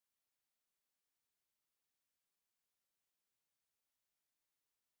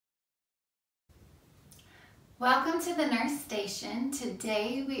Welcome to the nurse station.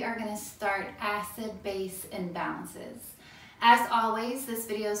 Today we are going to start acid-base imbalances. As always, this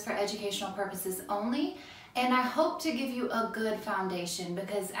video is for educational purposes only, and I hope to give you a good foundation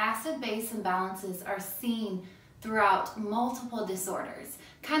because acid-base imbalances are seen throughout multiple disorders,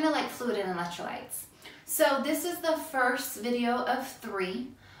 kind of like fluid and electrolytes. So this is the first video of 3.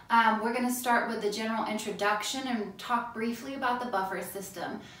 We're going to start with the general introduction and talk briefly about the buffer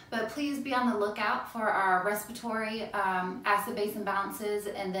system, but please be on the lookout for our respiratory acid-base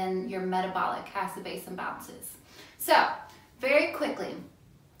imbalances and then your metabolic acid-base imbalances. So, very quickly,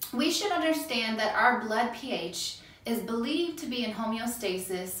 we should understand that our blood pH is believed to be in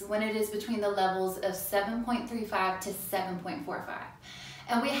homeostasis when it is between the levels of 7.35 to 7.45.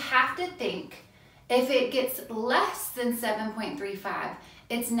 And we have to think if it gets less than 7.35,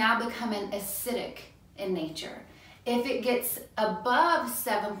 it's now becoming acidic in nature. If it gets above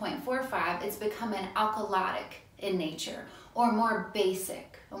 7.45, it's becoming alkalotic in nature or more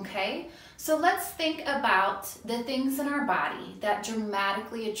basic, okay? So let's think about the things in our body that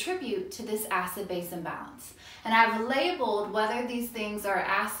dramatically attribute to this acid-base imbalance. And I've labeled whether these things are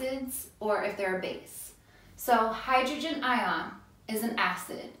acids or if they're a base. So hydrogen ion is an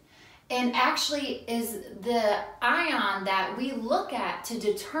acid, and actually is the ion that we look at to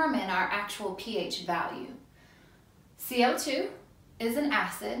determine our actual pH value. CO2 is an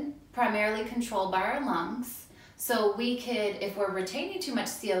acid, primarily controlled by our lungs. So we could, if we're retaining too much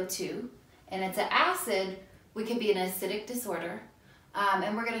CO2 and it's an acid, we could be an acidic disorder.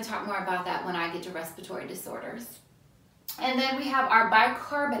 And we're going to talk more about that when I get to respiratory disorders. And then we have our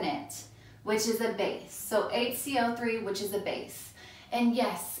bicarbonate, which is a base. So HCO3, which is a base. And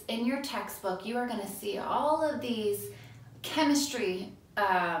yes, in your textbook, you are going to see all of these chemistry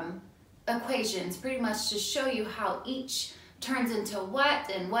equations pretty much to show you how each turns into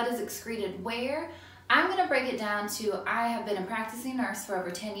what and what is excreted where. I'm going to break it down to, I have been a practicing nurse for over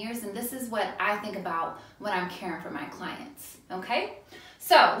 10 years, and this is what I think about when I'm caring for my clients, okay?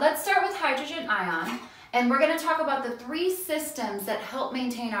 So let's start with hydrogen ion, and we're going to talk about the 3 systems that help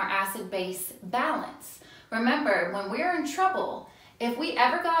maintain our acid-base balance. Remember, when we're in trouble, if we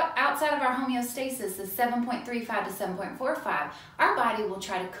ever got outside of our homeostasis of 7.35 to 7.45, our body will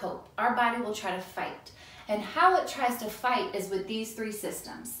try to cope. Our body will try to fight. And how it tries to fight is with these 3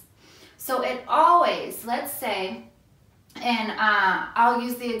 systems. So it always, let's say, and I'll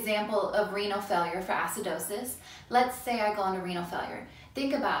use the example of renal failure for acidosis. Let's say I go into renal failure.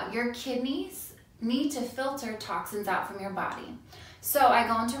 Think about your kidneys need to filter toxins out from your body. So I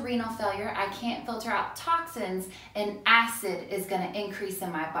go into renal failure, I can't filter out toxins, and acid is going to increase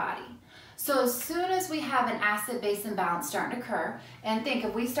in my body. So as soon as we have an acid-base imbalance starting to occur, and think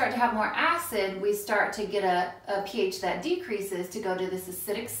if we start to have more acid, we start to get a pH that decreases to go to this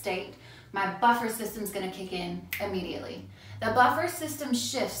acidic state, my buffer system is going to kick in immediately. The buffer system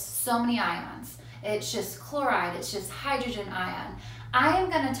shifts so many ions. It shifts chloride, it shifts hydrogen ion. I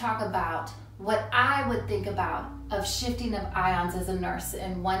am going to talk about what I would think about of shifting of ions as a nurse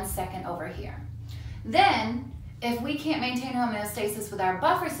in 1 second over here. Then, if we can't maintain homeostasis with our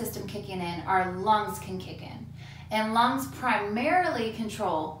buffer system kicking in, our lungs can kick in. And lungs primarily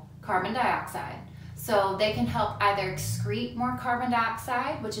control carbon dioxide. So they can help either excrete more carbon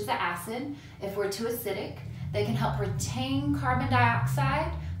dioxide, which is an acid, if we're too acidic. They can help retain carbon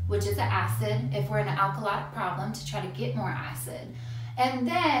dioxide, which is an acid, if we're in an alkalotic problem to try to get more acid. And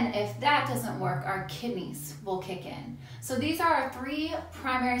then if that doesn't work, our kidneys will kick in. So these are our 3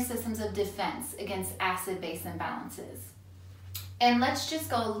 primary systems of defense against acid-base imbalances. And let's just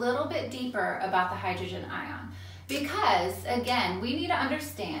go a little bit deeper about the hydrogen ion. Because again, we need to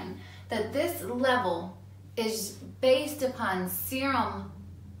understand that this level is based upon serum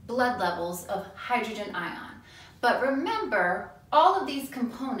blood levels of hydrogen ion. But remember, all of these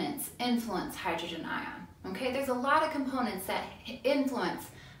components influence hydrogen ion. Okay, there's a lot of components that influence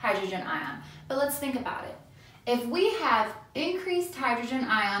hydrogen ion, but let's think about it. If we have increased hydrogen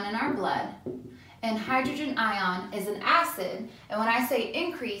ion in our blood, and hydrogen ion is an acid, and when I say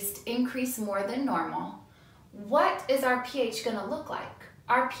increase more than normal, what is our pH going to look like?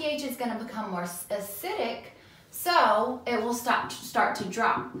 Our pH is going to become more acidic, so it will start to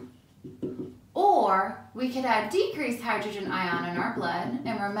drop. Or we could have decreased hydrogen ion in our blood,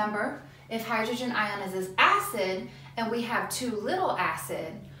 and remember, if hydrogen ion is as acid and we have too little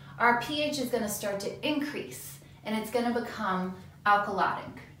acid, our pH is going to start to increase and it's going to become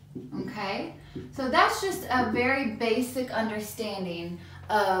alkalotic, okay? So that's just a very basic understanding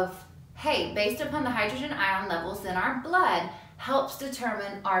of, hey, based upon the hydrogen ion levels in our blood helps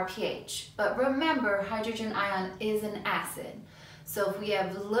determine our pH. But remember, hydrogen ion is an acid. So if we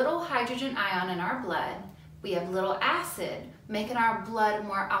have little hydrogen ion in our blood, we have little acid, making our blood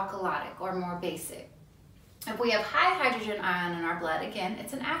more alkalotic or more basic. If we have high hydrogen ion in our blood, again,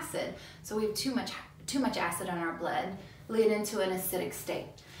 it's an acid. So we have too much acid in our blood, leading to an acidic state.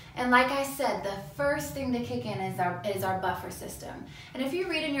 And like I said, the first thing to kick in is our buffer system. And if you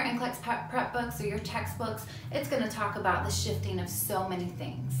read in your NCLEX prep books or your textbooks, it's going to talk about the shifting of so many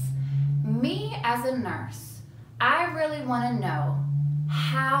things. Me as a nurse, I really want to know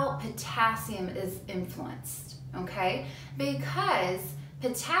how potassium is influenced, okay? Because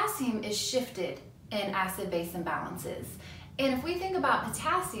potassium is shifted in acid-base imbalances. And if we think about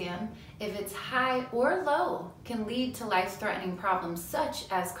potassium, if it's high or low, can lead to life-threatening problems such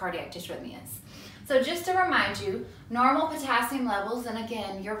as cardiac dysrhythmias. So just to remind you, normal potassium levels, and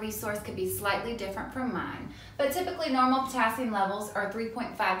again, your resource could be slightly different from mine, but typically normal potassium levels are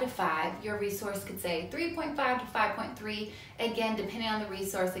 3.5 to 5. Your resource could say 3.5 to 5.3. Again, depending on the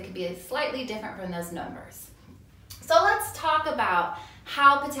resource, it could be slightly different from those numbers. So let's talk about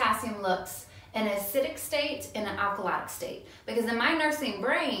how potassium looks in an acidic state and an alkalotic state. Because in my nursing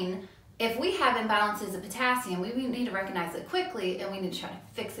brain, if we have imbalances of potassium, we need to recognize it quickly and we need to try to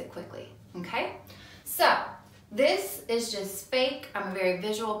fix it quickly, okay? So this is just fake. I'm a very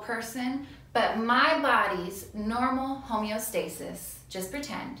visual person, but my body's normal homeostasis, just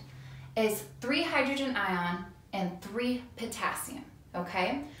pretend, is 3 hydrogen ion and 3 potassium,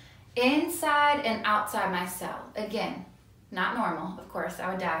 okay? Inside and outside my cell. Again, not normal, of course, I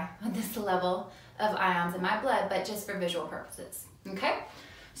would die with this level of ions in my blood, but just for visual purposes, okay?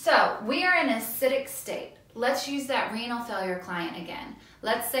 So we are in an acidic state. Let's use that renal failure client again.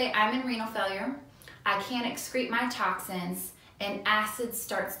 Let's say I'm in renal failure, I can't excrete my toxins, and acid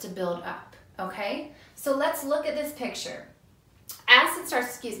starts to build up, okay? So let's look at this picture. Acid starts,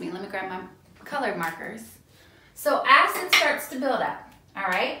 excuse me, let me grab my colored markers. So acid starts to build up, all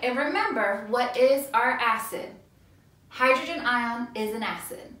right? And remember, what is our acid? Hydrogen ion is an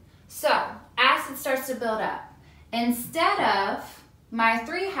acid. So acid starts to build up. Instead of my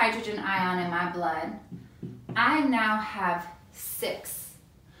 3 hydrogen ion in my blood, I now have 6.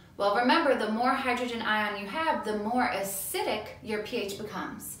 Well, remember, the more hydrogen ion you have, the more acidic your pH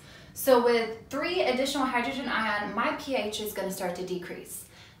becomes. So with 3 additional hydrogen ion, my pH is going to start to decrease.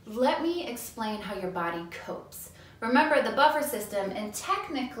 Let me explain how your body copes. Remember the buffer system, and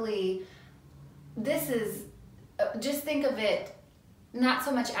technically this is, just think of it not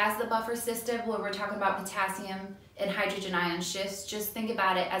so much as the buffer system when we're talking about potassium and hydrogen ion shifts. Just think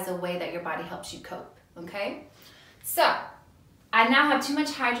about it as a way that your body helps you cope, okay? So I now have too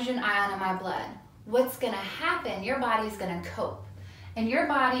much hydrogen ion in my blood. What's gonna happen? Your body's gonna cope, and your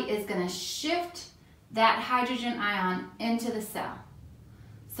body is gonna shift that hydrogen ion into the cell.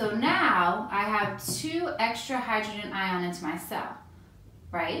 So now I have 2 extra hydrogen ion into my cell,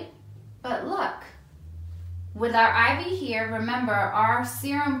 right? But look, with our IV here, remember our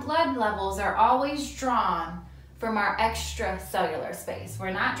serum blood levels are always drawn from our extracellular space.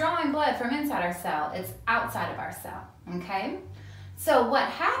 We're not drawing blood from inside our cell, it's outside of our cell, okay? So what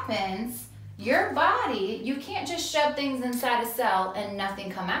happens, your body, you can't just shove things inside a cell and nothing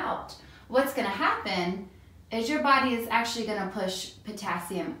come out. What's gonna happen is your body is actually gonna push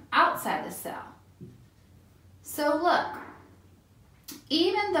potassium outside the cell. So look,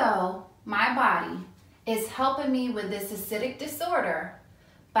 even though my body is helping me with this acidic disorder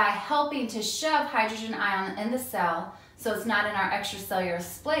by helping to shove hydrogen ion in the cell so it's not in our extracellular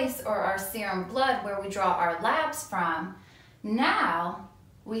space or our serum blood where we draw our labs from, now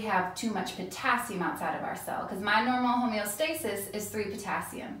we have too much potassium outside of our cell because my normal homeostasis is 3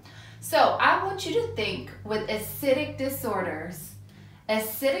 potassium. So I want you to think with acidic disorders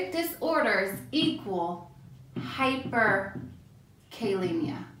equal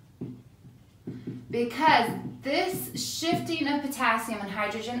hyperkalemia. Because this shifting of potassium and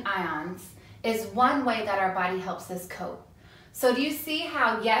hydrogen ions is one way that our body helps us cope. So do you see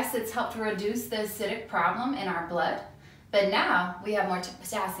how, yes, it's helped to reduce the acidic problem in our blood, but now we have more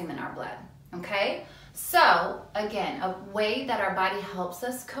potassium in our blood, okay? So again, a way that our body helps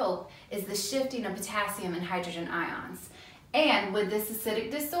us cope is the shifting of potassium and hydrogen ions. And with this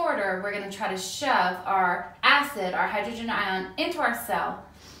acidic disorder, we're gonna try to shove our acid, our hydrogen ion, into our cell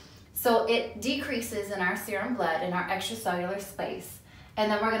so it decreases in our serum blood, in our extracellular space.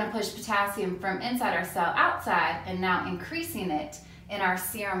 And then we're gonna push potassium from inside our cell outside and now increasing it in our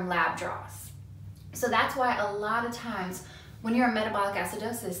serum lab draws. So that's why a lot of times when you're in metabolic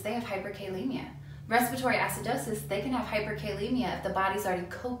acidosis, they have hyperkalemia. Respiratory acidosis, they can have hyperkalemia if the body's already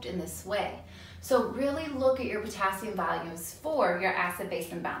coped in this way. So really look at your potassium values for your acid-base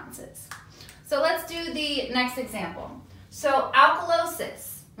imbalances. So let's do the next example. So alkalosis.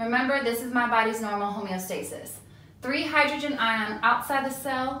 Remember, this is my body's normal homeostasis. 3 hydrogen ions outside the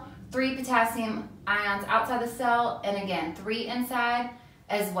cell, 3 potassium ions outside the cell, and again, 3 inside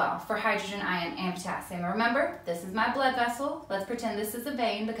as well for hydrogen ion and potassium. Remember, this is my blood vessel. Let's pretend this is a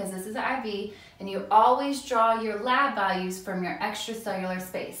vein because this is an IV, and you always draw your lab values from your extracellular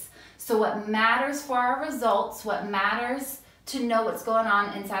space. So what matters for our results, what matters to know what's going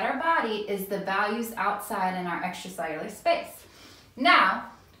on inside our body is the values outside in our extracellular space. Now,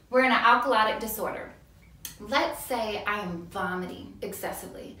 we're in an alkalotic disorder. Let's say I am vomiting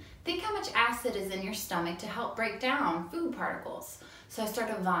excessively. Think how much acid is in your stomach to help break down food particles. So I start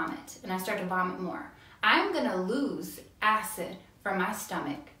to vomit, and I start to vomit more. I'm gonna lose acid from my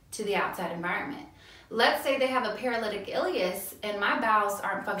stomach to the outside environment. Let's say they have a paralytic ileus and my bowels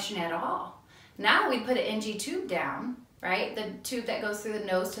aren't functioning at all. Now we put an NG tube down, right? The tube that goes through the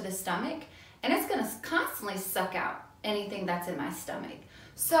nose to the stomach, and it's gonna constantly suck out anything that's in my stomach.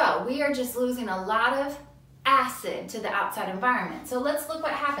 So we are just losing a lot of acid to the outside environment. So let's look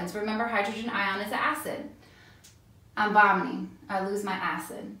what happens. Remember, hydrogen ion is an acid. I'm vomiting, I lose my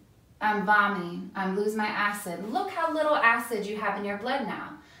acid. I'm vomiting, I lose my acid. Look how little acid you have in your blood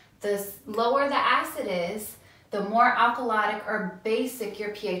now. The lower the acid is, the more alkalotic or basic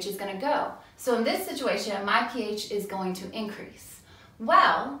your pH is going to go. So in this situation, my pH is going to increase.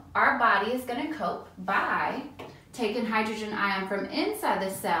 Well, our body is going to cope by taking hydrogen ion from inside the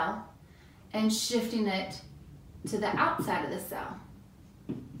cell and shifting it to the outside of the cell.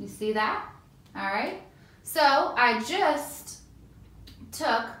 You see that? All right. So I just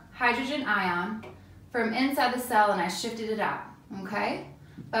took hydrogen ion from inside the cell and I shifted it out, okay?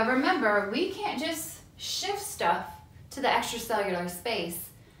 But remember, we can't just shift stuff to the extracellular space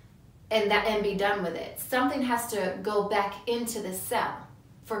and be done with it. Something has to go back into the cell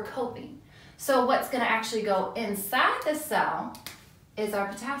for coping. So what's going to actually go inside the cell is our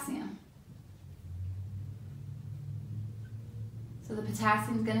potassium. So the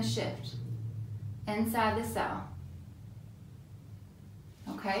potassium is going to shift inside the cell.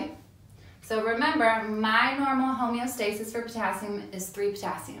 Okay? So remember, my normal homeostasis for potassium is 3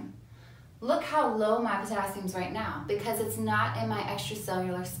 potassium. Look how low my potassium is right now because it's not in my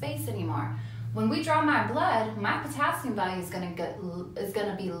extracellular space anymore. When we draw my blood, my potassium value is going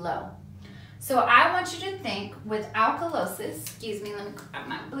to be low. So I want you to think with alkalosis, excuse me, let me grab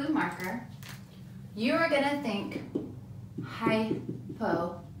my blue marker. You are going to think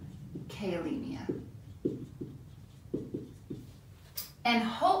hypokalemia. And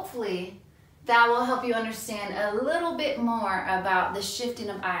hopefully that will help you understand a little bit more about the shifting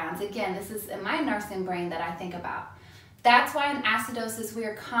of ions. Again, this is in my nursing brain that I think about. That's why in acidosis, we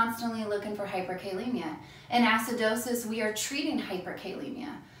are constantly looking for hyperkalemia. In acidosis, we are treating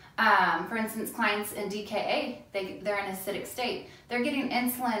hyperkalemia. For instance, clients in DKA, they're in an acidic state. They're getting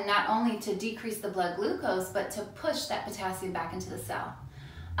insulin not only to decrease the blood glucose, but to push that potassium back into the cell.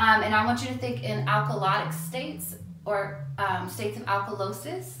 And I want you to think in alkalotic states or states of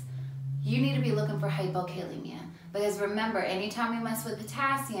alkalosis, you need to be looking for hypokalemia. Because remember, anytime we mess with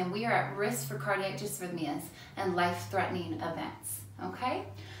potassium, we are at risk for cardiac dysrhythmias and life-threatening events, okay?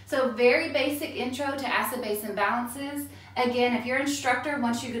 So very basic intro to acid-base imbalances. Again, if your instructor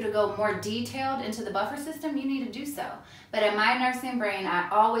wants you to go more detailed into the buffer system, you need to do so. But in my nursing brain, I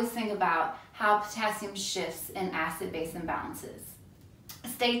always think about how potassium shifts in acid-base imbalances.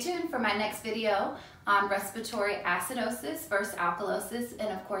 Stay tuned for my next video on respiratory acidosis versus alkalosis, and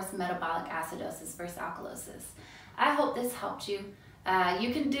of course metabolic acidosis versus alkalosis. I hope this helped you.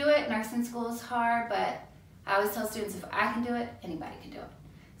 You can do it. Nursing school is hard, but I always tell students if I can do it, anybody can do it.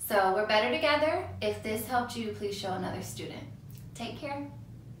 So we're better together. If this helped you, please show another student. Take care.